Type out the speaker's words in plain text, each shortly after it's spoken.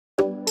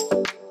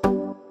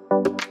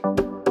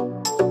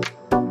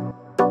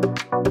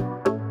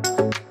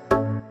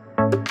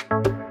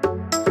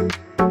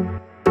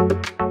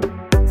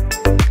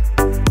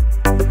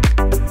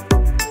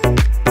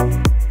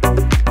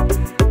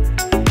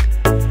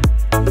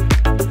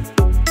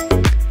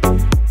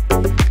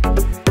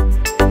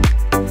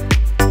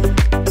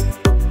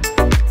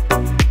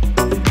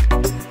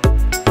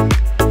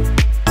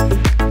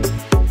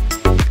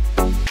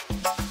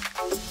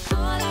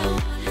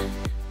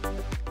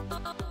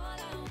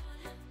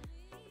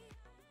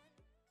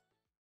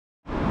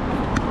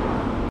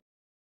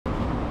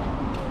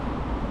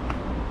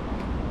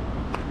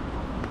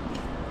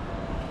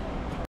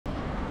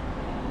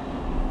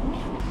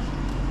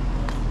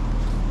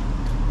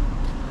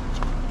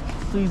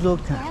水族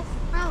館。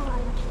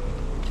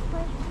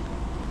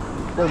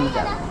どう見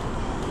たら。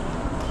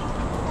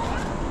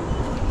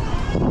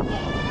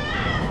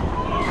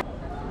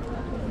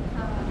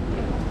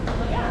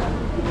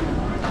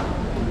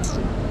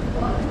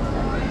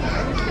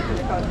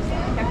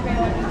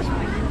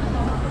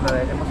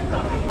働いてます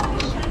か。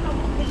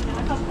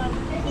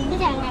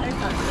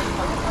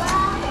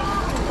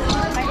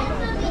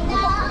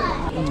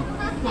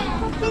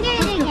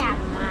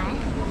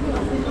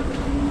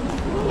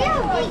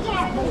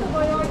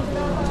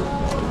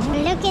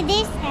Look at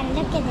this and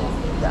look at this.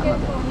 じゃあま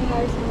ず。お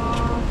願いしま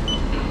す。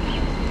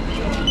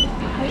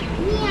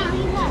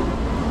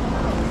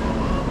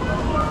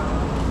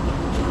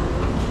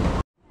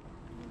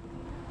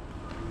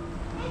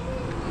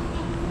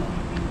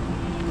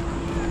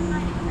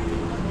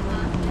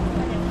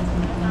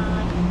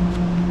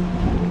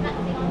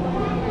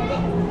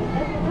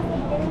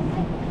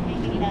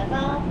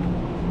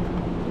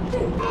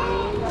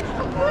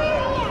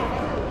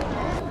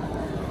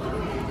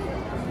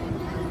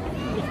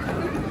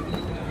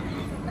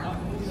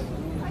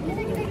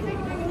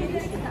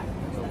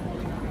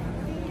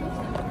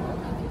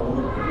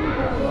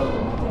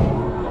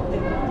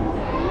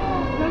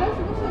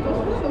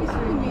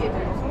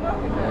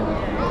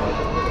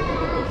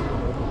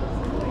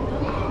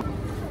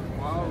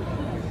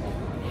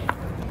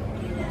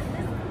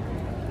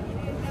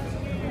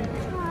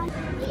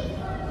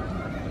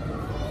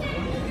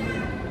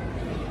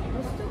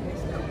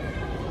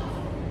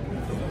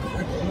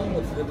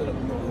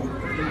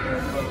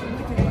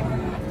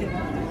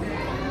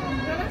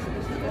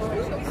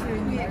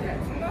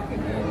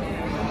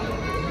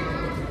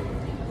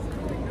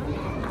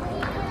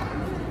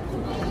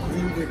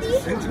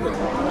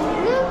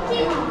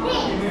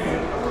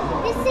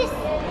This is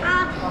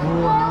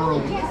holy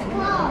just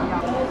closed.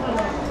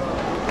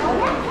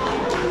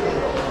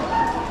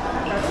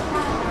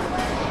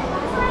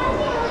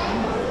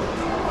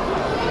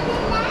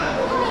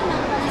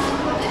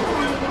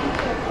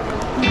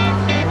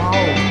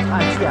 Wow, 按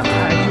键，快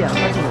进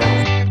来。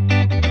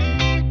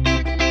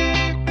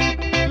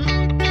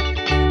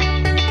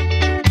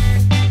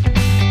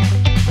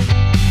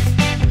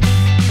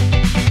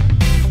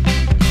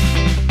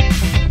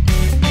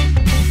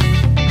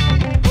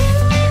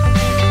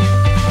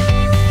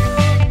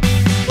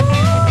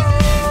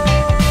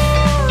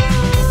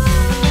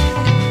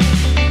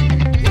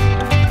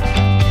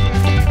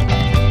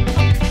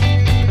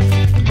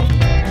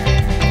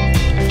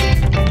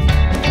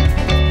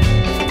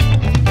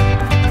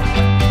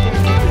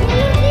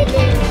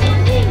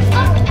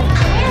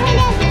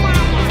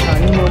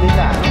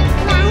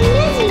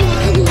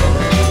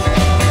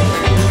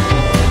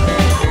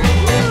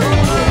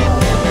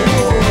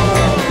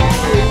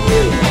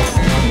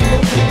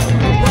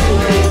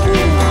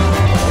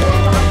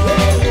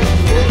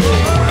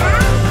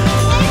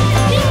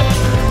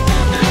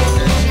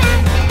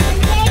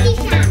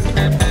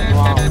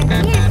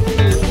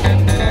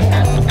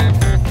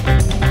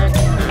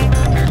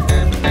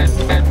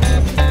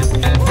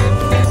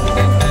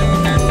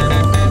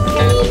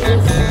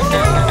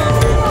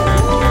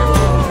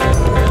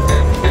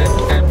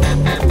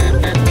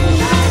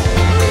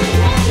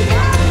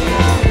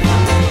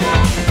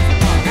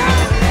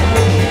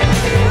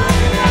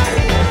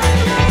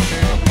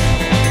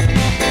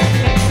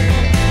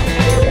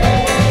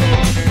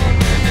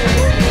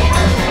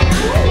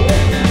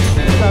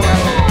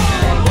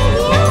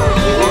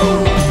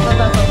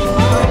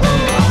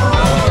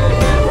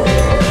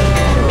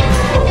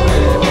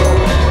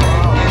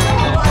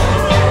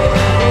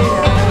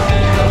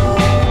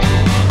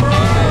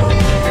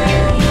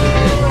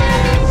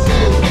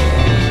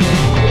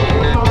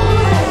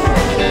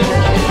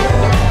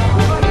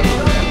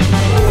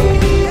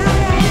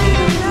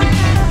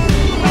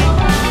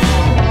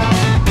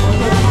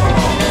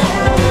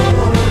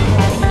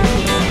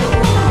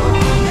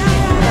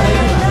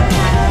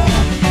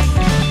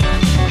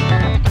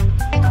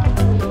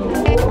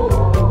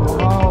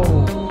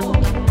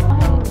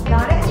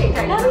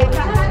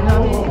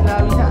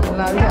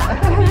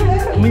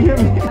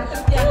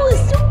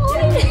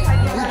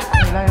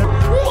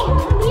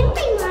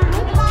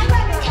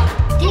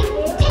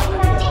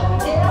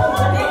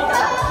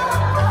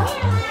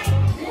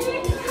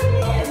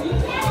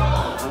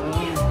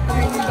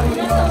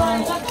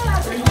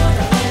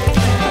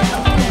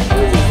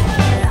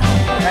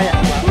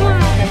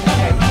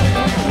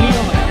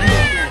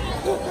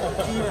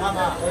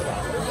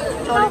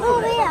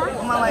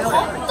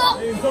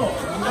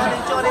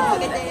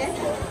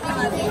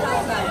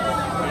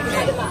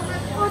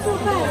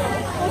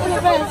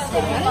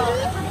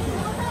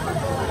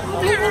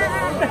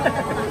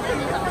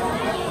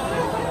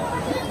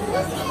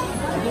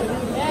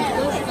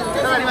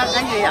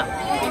Anh gì ạ?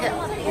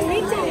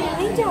 Lấy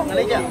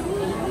chồng.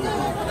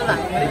 Tức là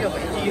lấy chồng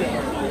phải chi rồi.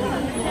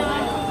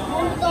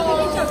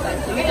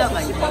 Lấy chồng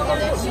phải.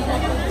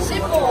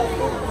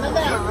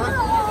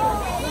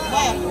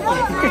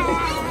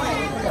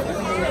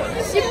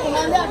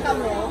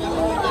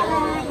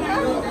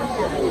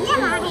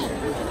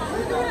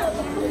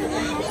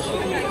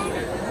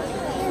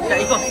 じゃあ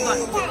行こう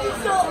行こう。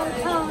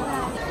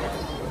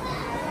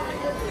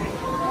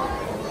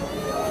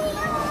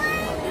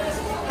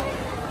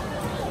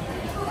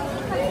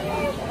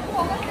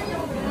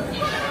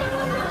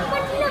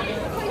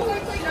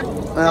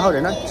後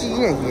头呢，纪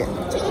念鞋。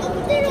这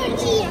个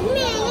前面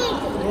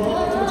那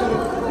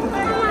个。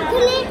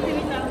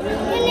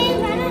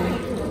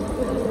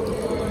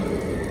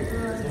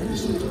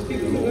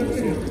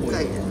可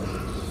以。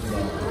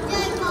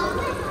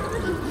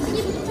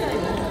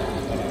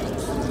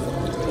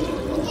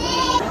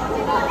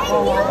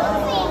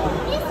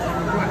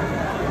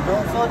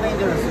So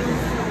dangerous.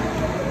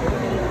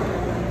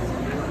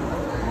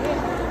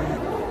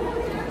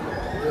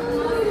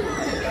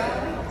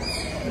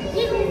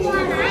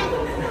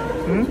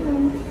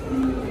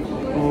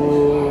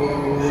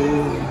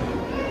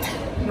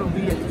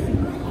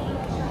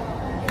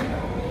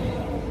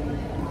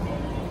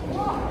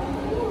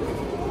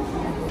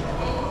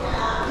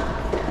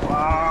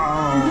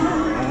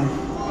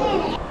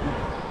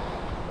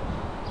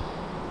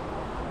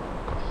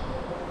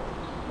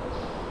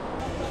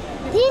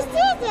 This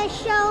is a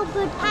show,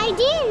 but I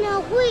didn't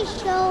know which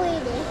show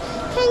it is.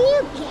 Can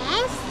you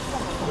guess?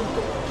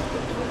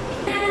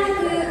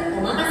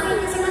 お待たせい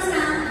たしました。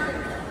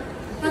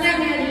ただい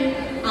まより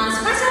アシ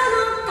カショー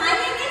の開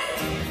演です。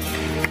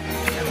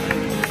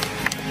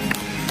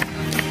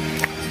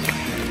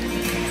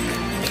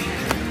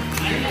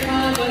はい、皆さ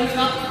んこんにちは。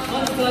本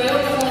日はよう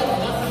こそ鳥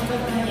羽水族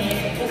館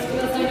へお越しく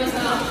ださいました。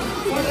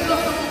それでは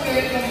早速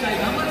今回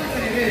頑張って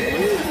くれる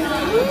お客さ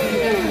んを見てみ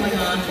たいと思い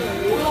ます。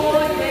お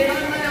ーい、出番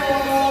だよ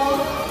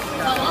ー。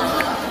さあ、ま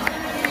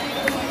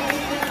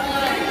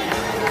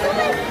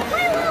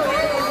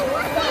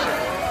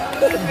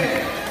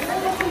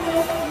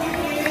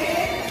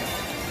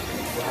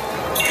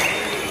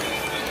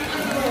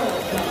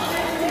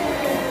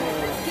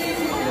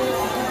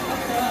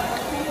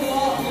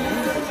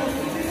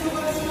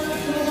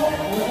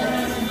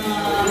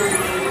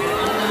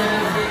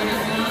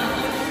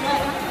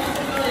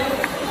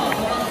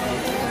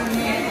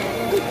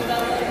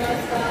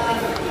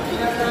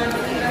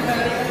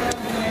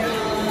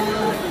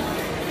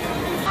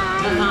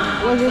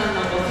ずは皆さん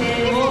のご声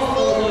援をど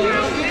うぞよろ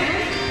しく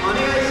お願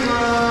いしま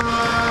す。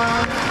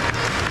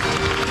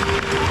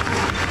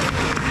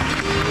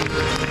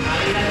あ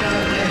りがとう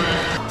ございま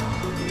す。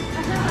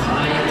は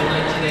い、この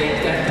位置でい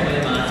きたいと思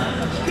いま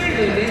す。低い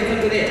分連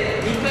続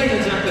で2回の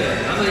ジャンプ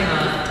頑張りま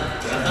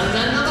す。ではだんだ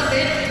ん頑張って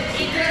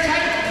いってらっし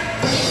ゃい。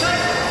2回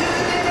続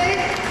け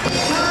て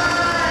決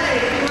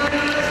ま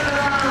りました。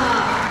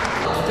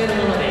お手の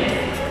もので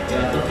す。で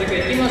は早速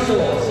いきまし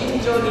ょう。慎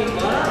重に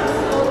バラン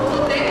スを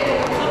とって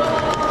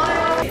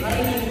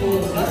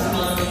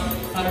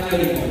さっきよ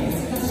りも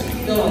難し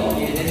いと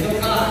言えるでしょう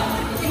か。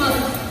いきます。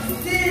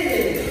せ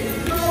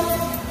ーの、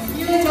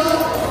よいしょ。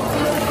そ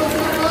してこち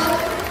らは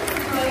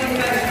お願い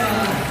しま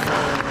す。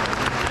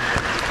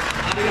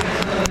ありがと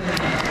うございま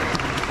す。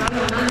彼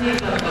は何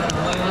人かだったと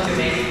思いますよ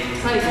ね。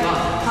最後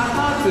は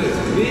高く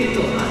上へ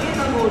と投げ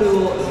たボール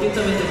を受け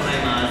止めてもら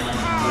います。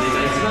これ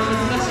が一番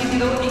難しいけ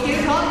どい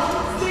けるか。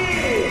せ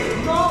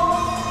ーの。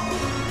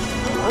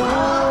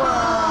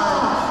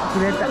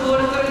ボー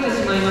ル取れて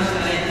しまいました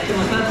ね。で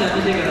もさんちゃん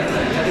見てくださ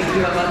い。やる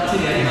気はバッチ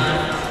リあり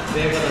ます。と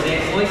いうこと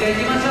でもう一回い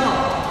きましょう。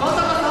今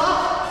度こ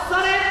そ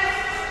それ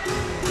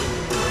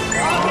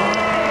OK。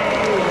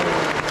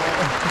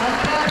 さ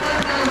すがさんちゃ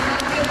ん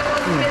3球と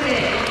も全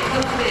て一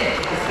発で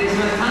失礼し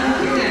ます。3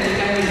球目は2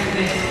回目です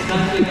ね。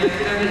3球目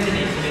諦めず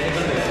に決める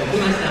ことがで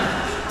きました。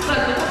さ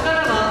あここか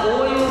らは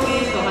応用フェ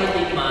ーズと入っ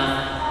ていきま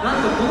す。な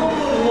んとこのボ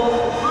ール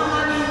をお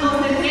花に乗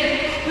せて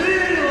プー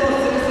ルを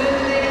進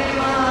んでいき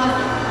ま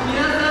す。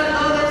皆さん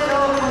どうでし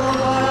ょう。こ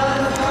のバラ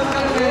ンス感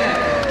覚、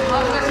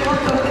私も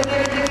っと触れ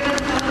てみてく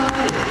ださ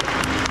い。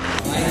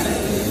はい、ちょ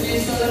っと説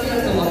明しただけ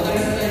だと分かり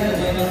づらいと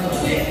思います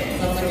ので、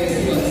早速披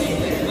露してい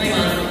きたいと思いま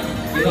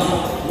す。では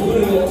ボ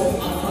ールを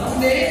挟ん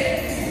で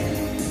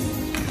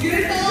ギュ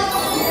ッと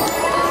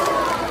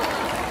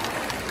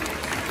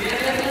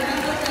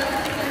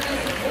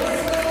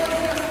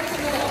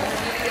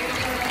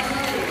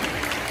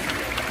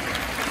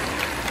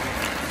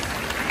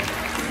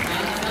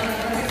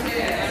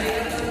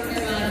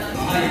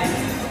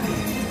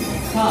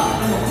さ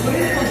あ、でもこれ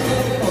でもちょ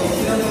っと後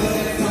ろのお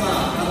客様、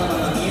まだま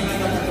だ見えな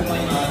かったと思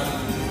います。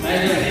大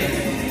丈夫で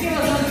す。次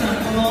はさんちゃん、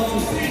この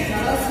薄い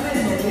ガラス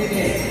面の手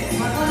で、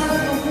逆足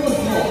のポ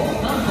ーズを、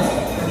なんと、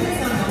お姉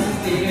さんが持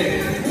ってい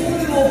るボ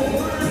ールを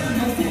お腹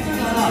に乗せな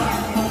がら、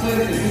かっこ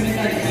よく進め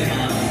たいと思い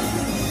ます。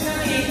ち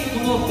なみに、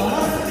このガ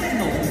ラス面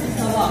の薄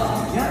さ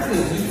は、約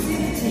2セ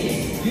ン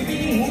チ、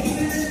指に持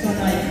つしか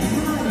ない、か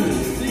なり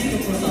薄い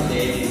ところなん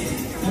で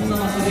す。こんな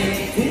場所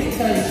で、全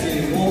体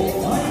重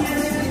を前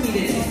足踏み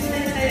で支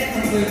えて、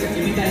かっこよく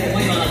決めたいと思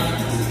います。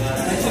では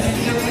最初に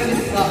記録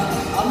ですが、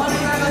あまり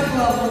長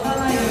くは持た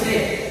ないの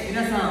で、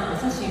皆さん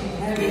お写真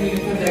早めに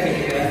撮ってあげ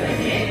てくださ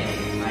いね。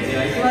はい、で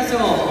は行きまし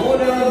ょう。ボ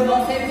ールを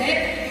乗せて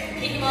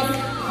いきます。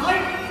はい、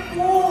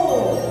ポ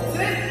ー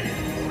ズ。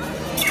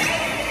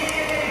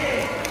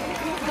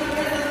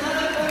皆さん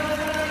長くは持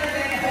たないの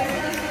で、お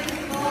写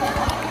真と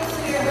握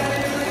手をお願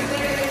いしま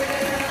す。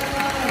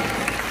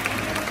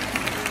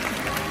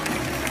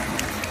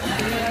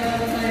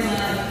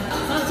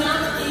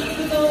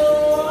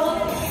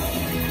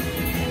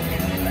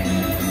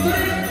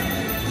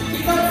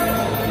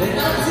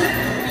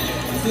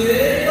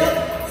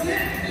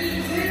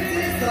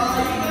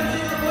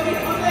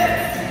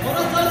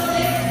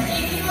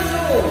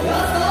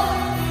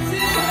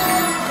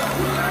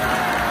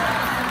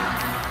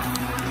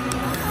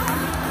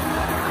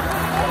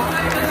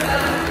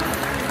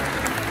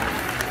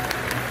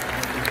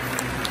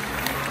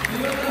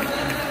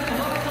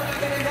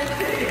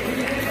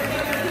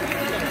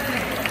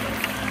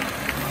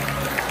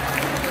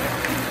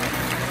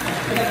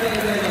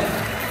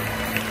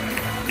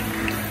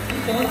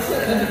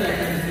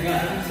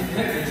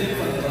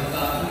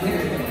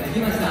き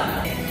まし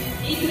た。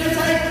いってらっし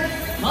ゃい。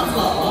まず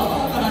は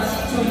輪っかから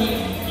慎重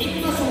にい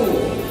きましょ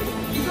う。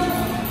いくぞ。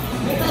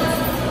2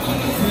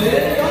つ、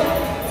4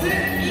つ、5つ、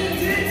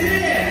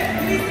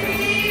フリフ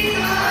リ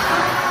ー。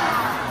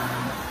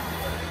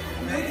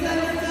めちゃ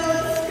めちゃ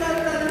惜しか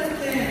ったです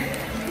ね。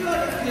実は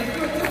ですね、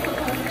今日ちょっと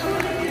風が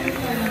吹いてるみ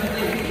たいなの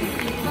で、フリス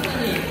ビーかな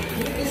り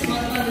揺れてし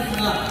まったんです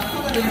が、か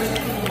なり惜し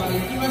いところま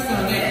で行きました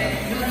の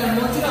で、皆さん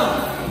もちろ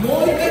ん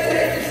もう一回チャ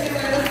レンジして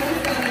もよろしい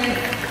ですから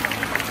ね。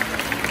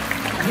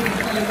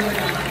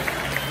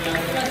じゃあ、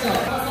行きましょう。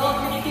さ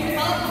あ、いけるか。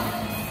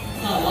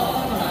さあ、輪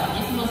っかから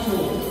行きましょ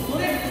う。そ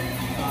れ。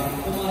さあ、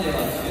ここまで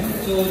は順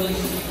調に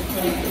しっか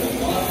りと